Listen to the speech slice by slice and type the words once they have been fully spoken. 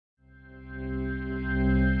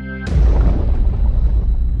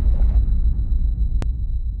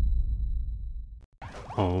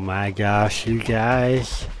Oh my gosh, you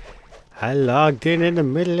guys. I logged in the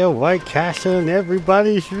middle of White Castle and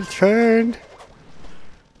everybody's returned.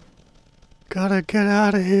 Gotta get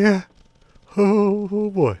out of here. Oh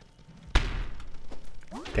boy.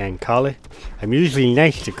 Dang collie. I'm usually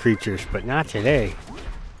nice to creatures, but not today.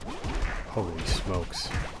 Holy smokes.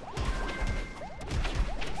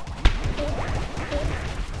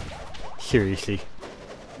 Seriously.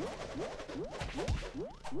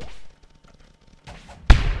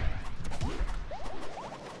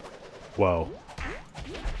 Whoa.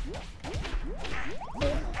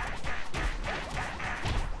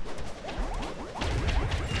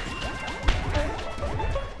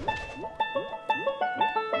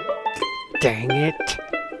 Dang it.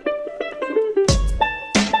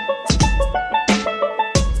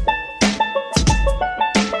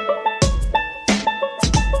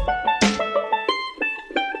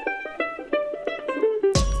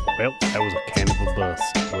 Well, that was a kind of a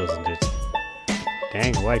bust, wasn't it?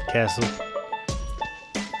 Dang, White Castle.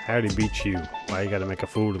 I already beat you. Why you gotta make a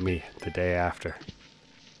fool of me the day after?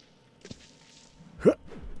 Huh.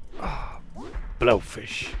 Oh,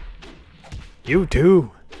 blowfish. You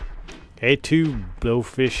too. Hey, too,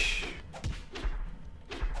 blowfish.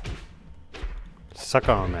 Suck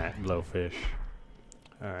on that, blowfish.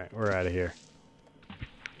 Alright, we're out of here.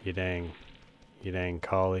 You dang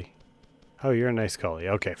collie. Oh, you're a nice collie.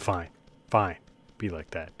 Okay, fine. Fine. Be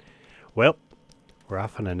like that. Well, we're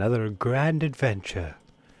off on another grand adventure.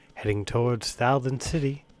 Heading towards Thousand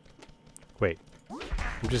City. Wait.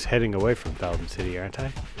 I'm just heading away from Thousand City, aren't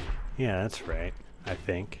I? Yeah, that's right. I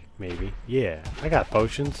think. Maybe. Yeah. I got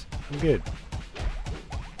potions. I'm good.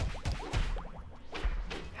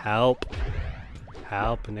 Help.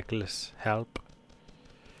 Help, Nicholas. Help.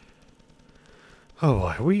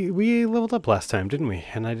 Oh boy, we leveled up last time, didn't we?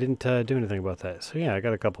 And I didn't do anything about that. So yeah, I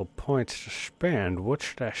got a couple points to spend. What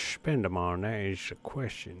should I spend them on? That is the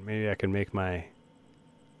question. Maybe I can make my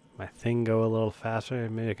thing go a little faster.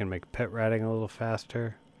 Maybe I can make pet riding a little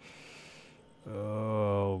faster.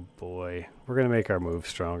 Oh boy, we're gonna make our move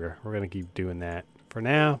stronger. We're gonna keep doing that. For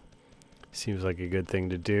now, seems like a good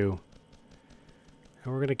thing to do.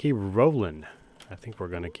 And we're gonna keep rolling. I think we're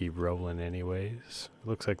going to keep rolling anyways.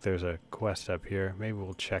 Looks like there's a quest up here. Maybe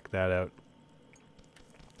we'll check that out.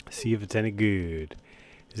 See if it's any good.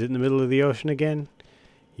 Is it in the middle of the ocean again?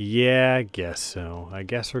 Yeah, I guess so. I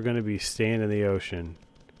guess we're going to be staying in the ocean.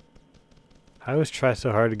 I always try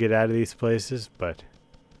so hard to get out of these places, but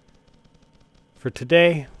for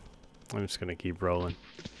today, I'm just going to keep rolling.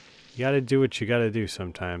 You got to do what you got to do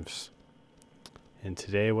sometimes. And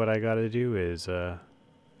today what I got to do is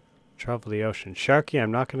travel the ocean. Sharky, I'm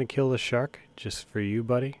not going to kill the shark just for you,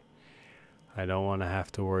 buddy. I don't want to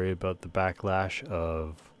have to worry about the backlash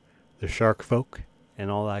of the shark folk and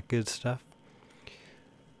all that good stuff.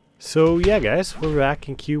 So yeah, guys, we're back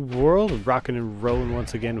in CubeWorld, rocking and rolling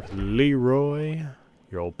once again with Leeroy,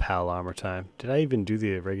 your old pal Armourtime. Did I even do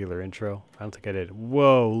the regular intro? I don't think I did.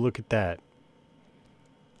 Whoa, look at that.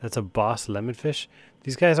 That's a boss lemonfish.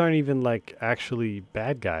 These guys aren't even like actually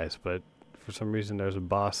bad guys, but for some reason there's a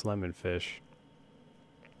boss lemonfish.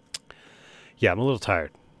 Yeah, I'm a little tired.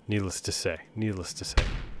 Needless to say.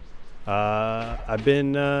 I've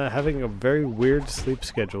been having a very weird sleep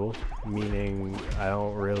schedule, meaning I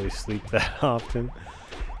don't really sleep that often.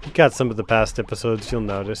 You got some of the past episodes, you'll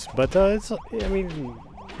notice, but it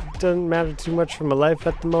doesn't matter too much for my life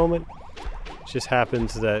at the moment. It just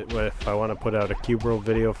happens that if I want to put out a CubeWorld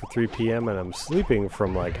video for 3 p.m. and I'm sleeping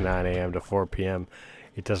from like 9 a.m. to 4 p.m.,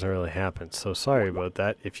 it doesn't really happen. So sorry about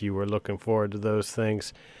that if you were looking forward to those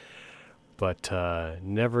things. But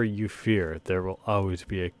never you fear. There will always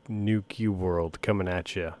be a new CubeWorld coming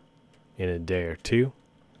at you in a day or two.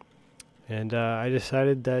 And I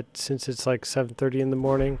decided that since it's like 7:30 in the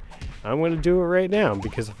morning, I'm going to do it right now.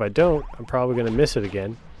 Because if I don't, I'm probably going to miss it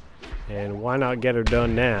again. And why not get her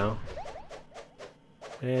done now?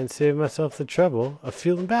 And save myself the trouble of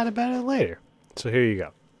feeling bad about it later. So here you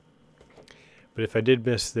go. But if I did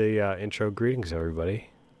miss the intro, greetings everybody.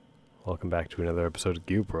 Welcome back to another episode of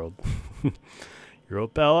CubeWorld. Your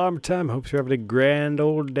old pal Armourtime. Hope you're having a grand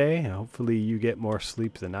old day. Hopefully you get more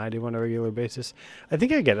sleep than I do on a regular basis. I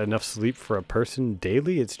think I get enough sleep for a person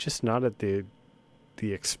daily. It's just not at the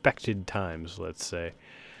expected times, let's say.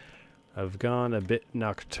 I've gone a bit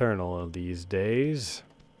nocturnal these days.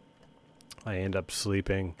 I usually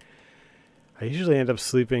end up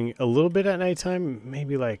sleeping a little bit at nighttime,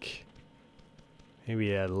 maybe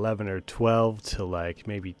at 11 or 12 till like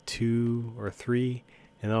maybe 2 or 3,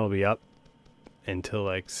 and then I'll be up until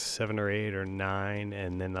like 7 or 8 or 9,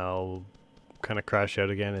 and then I'll kind of crash out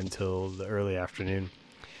again until the early afternoon.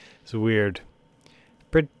 It's weird.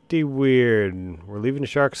 Pretty pretty weird. We're leaving the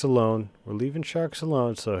sharks alone. We're leaving sharks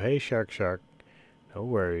alone. So hey, shark, no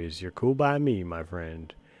worries. You're cool by me, my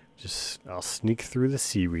friend. Just I'll sneak through the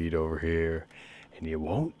seaweed over here, and you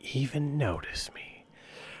won't even notice me.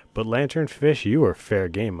 But lanternfish, you are fair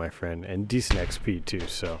game, my friend, and decent XP too.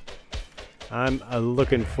 So I'm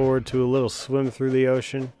looking forward to a little swim through the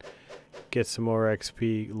ocean, get some more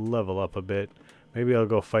XP, level up a bit. Maybe I'll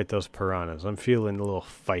go fight those piranhas. I'm feeling a little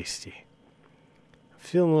feisty.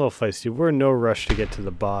 We're in no rush to get to the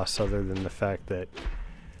boss, other than the fact that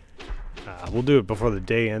we'll do it before the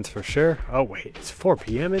day ends for sure. Oh wait, it's 4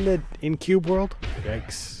 p.m. in CubeWorld.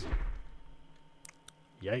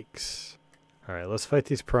 Yikes. All right, let's fight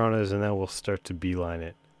these piranhas, and then we'll start to beeline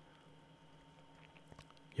it.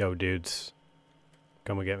 Yo, dudes,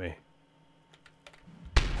 come and get me.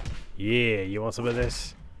 Yeah, you want some of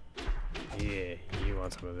this? Yeah, you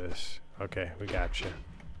want some of this. Okay, we got you.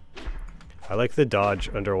 I like the dodge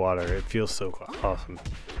underwater. It feels so awesome.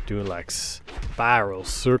 Doing like spiral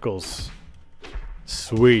circles.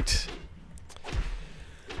 Sweet.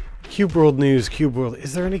 CubeWorld news. CubeWorld.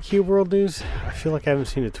 Is there any CubeWorld news? I feel like I haven't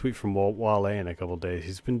seen a tweet from Wollay in a couple days.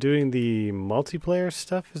 He's been doing the multiplayer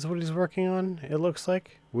stuff is what he's working on, it looks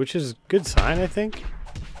like. Which is a good sign, I think.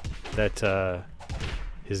 That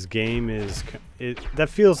his game is... that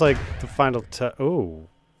feels like the final... oh,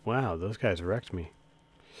 wow. Those guys wrecked me.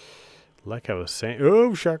 Like I was saying,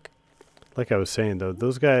 oh, shark. Like I was saying, though,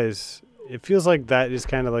 those guys, it feels like that is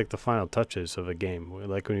kind of like the final touches of a game.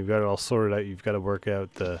 Like when you've got it all sorted out, you've got to work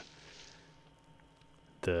out the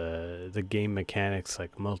game mechanics,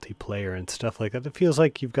 like multiplayer and stuff like that. It feels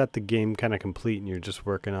like you've got the game kind of complete, and you're just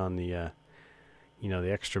working on the, you know,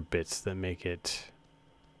 the extra bits that make it,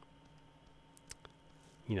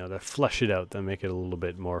 you know, that flesh it out, that make it a little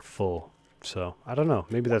bit more full. So I don't know.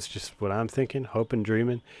 Maybe that's just what I'm thinking, hoping,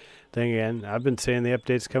 dreaming. Then again, I've been saying the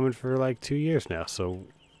update's coming for like 2 years now, so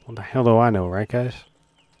what the hell do I know, right, guys?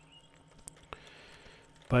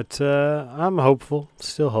 But I'm hopeful,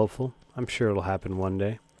 still hopeful. I'm sure it'll happen one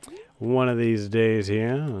day. One of these days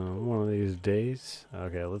here. One of these days.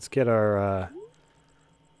 Okay, let's get our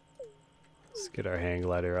hang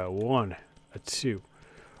glider out. 1, a 2,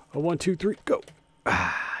 a 1, 2, 3, go!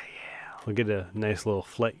 Ah, yeah. We'll get a nice little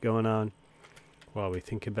flight going on while we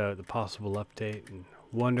think about the possible update and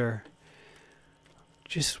wonder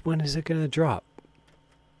just when is it going to drop?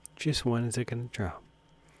 Just when is it going to drop?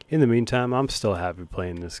 In the meantime, I'm still happy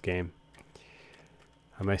playing this game.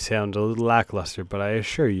 I may sound a little lackluster, but I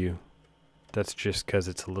assure you that's just because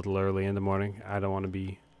it's a little early in the morning. I don't want to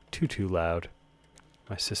be too loud.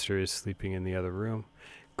 My sister is sleeping in the other room.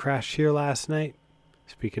 Crashed here last night.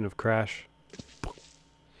 Speaking of crash,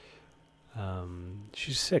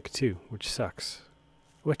 she's sick too, which sucks.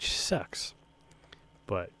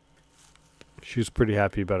 But she was pretty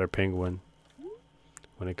happy about her penguin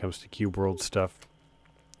when it comes to CubeWorld stuff.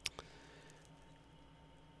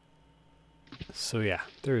 So yeah,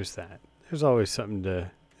 there's that. There's always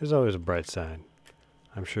there's always a bright side.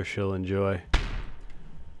 I'm sure she'll enjoy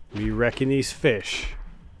me wrecking these fish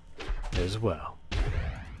as well.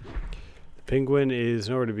 The penguin is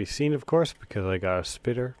nowhere to be seen, of course, because I got a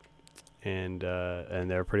spitter, and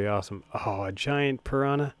they're pretty awesome. Oh, a giant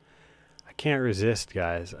piranha. I can't resist,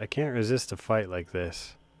 guys. I can't resist a fight like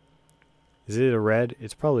this. Is it a red?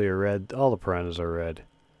 It's probably a red. All the piranhas are red.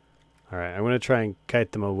 Alright, I'm going to try and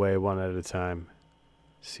kite them away one at a time.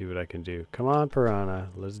 See what I can do. Come on, piranha.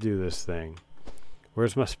 Let's do this thing.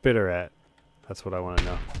 Where's my spitter at? That's what I want to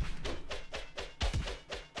know.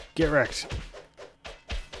 Get wrecked.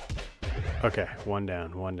 Okay, one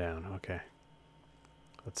down. Okay.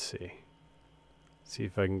 Let's see. See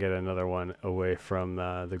if I can get another one away from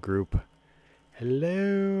the group.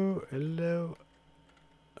 Hello.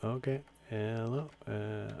 Okay. Hello.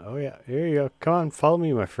 Oh yeah, here you go. Come on, follow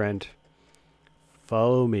me, my friend.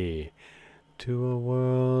 Follow me to a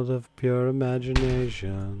world of pure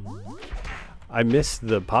imagination. I missed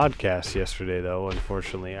the podcast yesterday, though,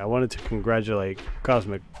 unfortunately. I wanted to congratulate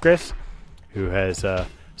Cosmic Chris, who has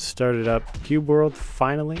started up CubeWorld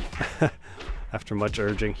finally, after much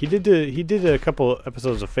urging. He did a couple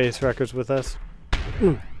episodes of Face Records with us.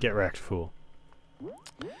 Get wrecked, fool.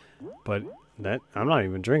 But I'm not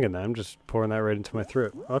even drinking that. I'm just pouring that right into my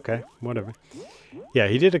throat. Okay, whatever. Yeah,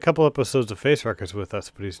 he did a couple episodes of Face Records with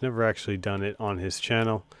us, but he's never actually done it on his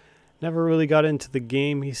channel. Never really got into the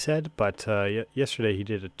game, he said, but yesterday he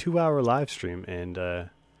did a 2-hour live stream, and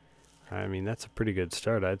I mean, that's a pretty good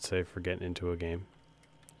start, I'd say, for getting into a game.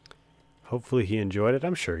 Hopefully he enjoyed it.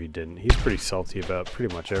 I'm sure he didn't. He's pretty salty about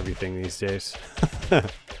pretty much everything these days.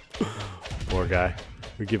 Poor guy.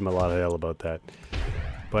 We give him a lot of hell about that.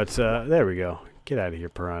 But there we go. Get out of here,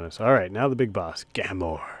 piranhas. Alright, now the big boss.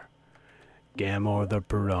 Gamor. Gamor the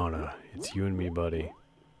piranha. It's you and me, buddy.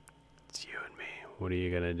 It's you and me. What are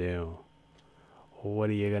you gonna do? What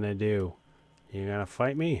are you gonna do? You gonna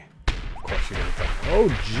fight me? Of course you're gonna fight me. Oh,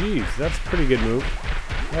 jeez. That's a pretty good move.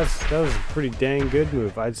 That was a pretty dang good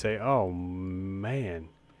move, I'd say. Oh, man.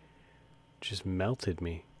 Just melted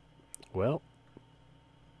me. Well.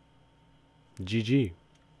 GG.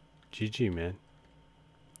 GG, man.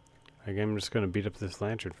 I'm just going to beat up this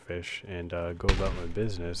lanternfish and go about my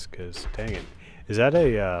business, because, dang it. Is that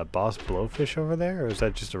a boss blowfish over there, or is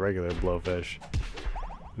that just a regular blowfish?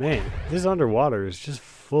 Man, this underwater is just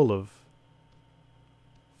full of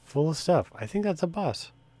stuff. I think that's a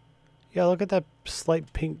boss. Yeah, look at that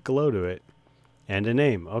slight pink glow to it. And a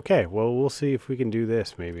name. Okay, well, we'll see if we can do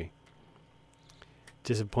this, maybe.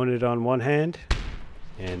 Disappointed on one hand,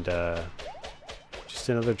 and just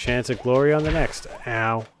another chance at glory on the next.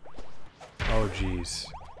 Ow. Oh, jeez.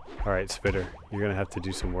 Alright, Spitter. You're going to have to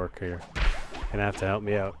do some work here. You're going to have to help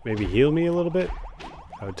me out. Maybe heal me a little bit?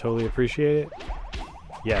 I would totally appreciate it.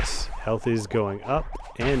 Yes, health is going up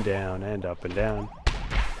and down and up and down.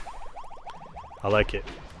 I like it.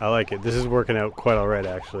 I like it. This is working out quite alright,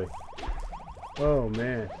 actually. Oh,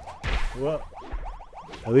 man. Well,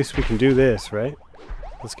 at least we can do this, right?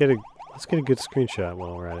 Let's get a good screenshot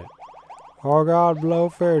while we're at it. Oh god,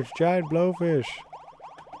 blowfish, giant blowfish.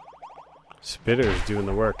 Spitter's doing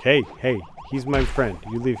the work. Hey, he's my friend.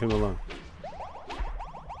 You leave him alone.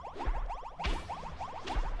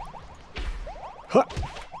 Huh.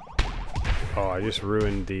 Oh, I just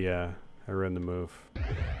ruined the move.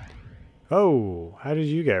 Oh, how did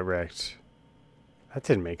you get wrecked? That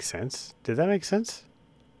didn't make sense. Did that make sense?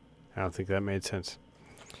 I don't think that made sense.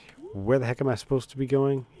 Where the heck am I supposed to be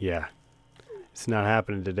going? Yeah. It's not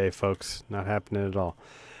happening today, folks. Not happening at all.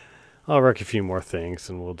 I'll wreck a few more things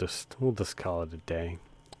and we'll just call it a day.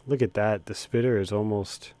 Look at that. The Spitter is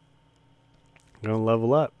almost gonna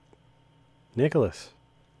level up. Nicholas.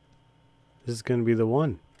 This is gonna be the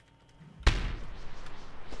one.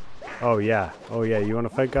 Oh yeah. Oh yeah. You wanna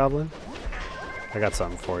fight Goblin? I got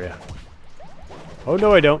something for you. Oh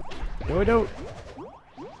no, I don't. No, I don't.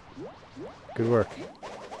 Good work.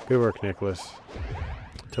 Good work, Nicholas.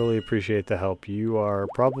 Totally appreciate the help. You are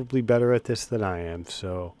probably better at this than I am,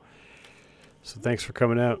 so thanks for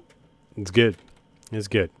coming out. It's good. It's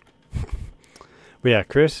good. But yeah,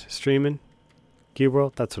 Chris, streaming,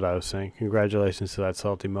 CubeWorld, that's what I was saying. Congratulations to that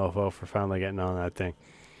salty mofo for finally getting on that thing.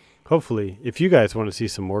 Hopefully, if you guys want to see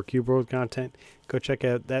some more CubeWorld content, go check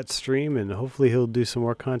out that stream, and hopefully he'll do some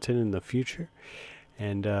more content in the future.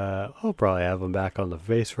 And I'll probably have him back on the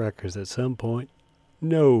face records at some point.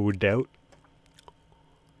 No doubt.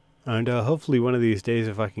 And hopefully one of these days,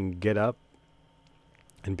 if I can get up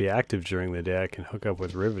and be active during the day, I can hook up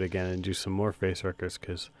with Rivet again and do some more face records,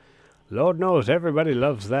 because Lord knows everybody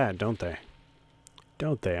loves that, don't they?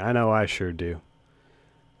 Don't they? I know I sure do.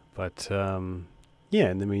 But,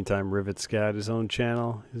 yeah, in the meantime, Rivet's got his own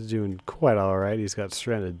channel. He's doing quite alright. He's got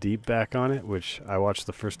Stranded Deep back on it, which I watched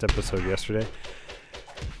the first episode yesterday.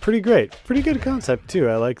 Pretty great. Pretty good concept, too.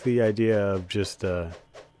 I like the idea of just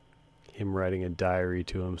him writing a diary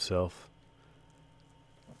to himself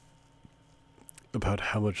about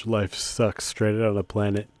how much life sucks stranded on a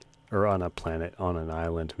planet. Or on an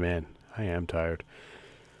island. Man, I am tired.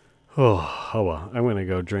 Oh well. I'm going to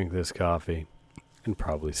go drink this coffee and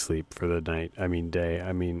probably sleep for the night. I mean day.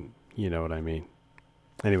 I mean, you know what I mean.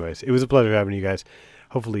 Anyways, it was a pleasure having you guys.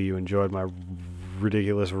 Hopefully you enjoyed my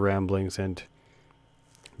ridiculous ramblings, and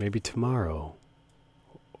maybe tomorrow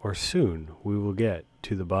or soon we will get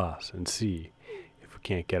to the boss and see if we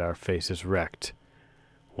can't get our faces wrecked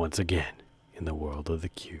once again in the world of the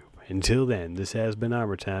cube. Until then, this has been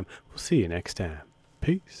Armourtime. We'll see you next time.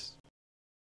 Peace.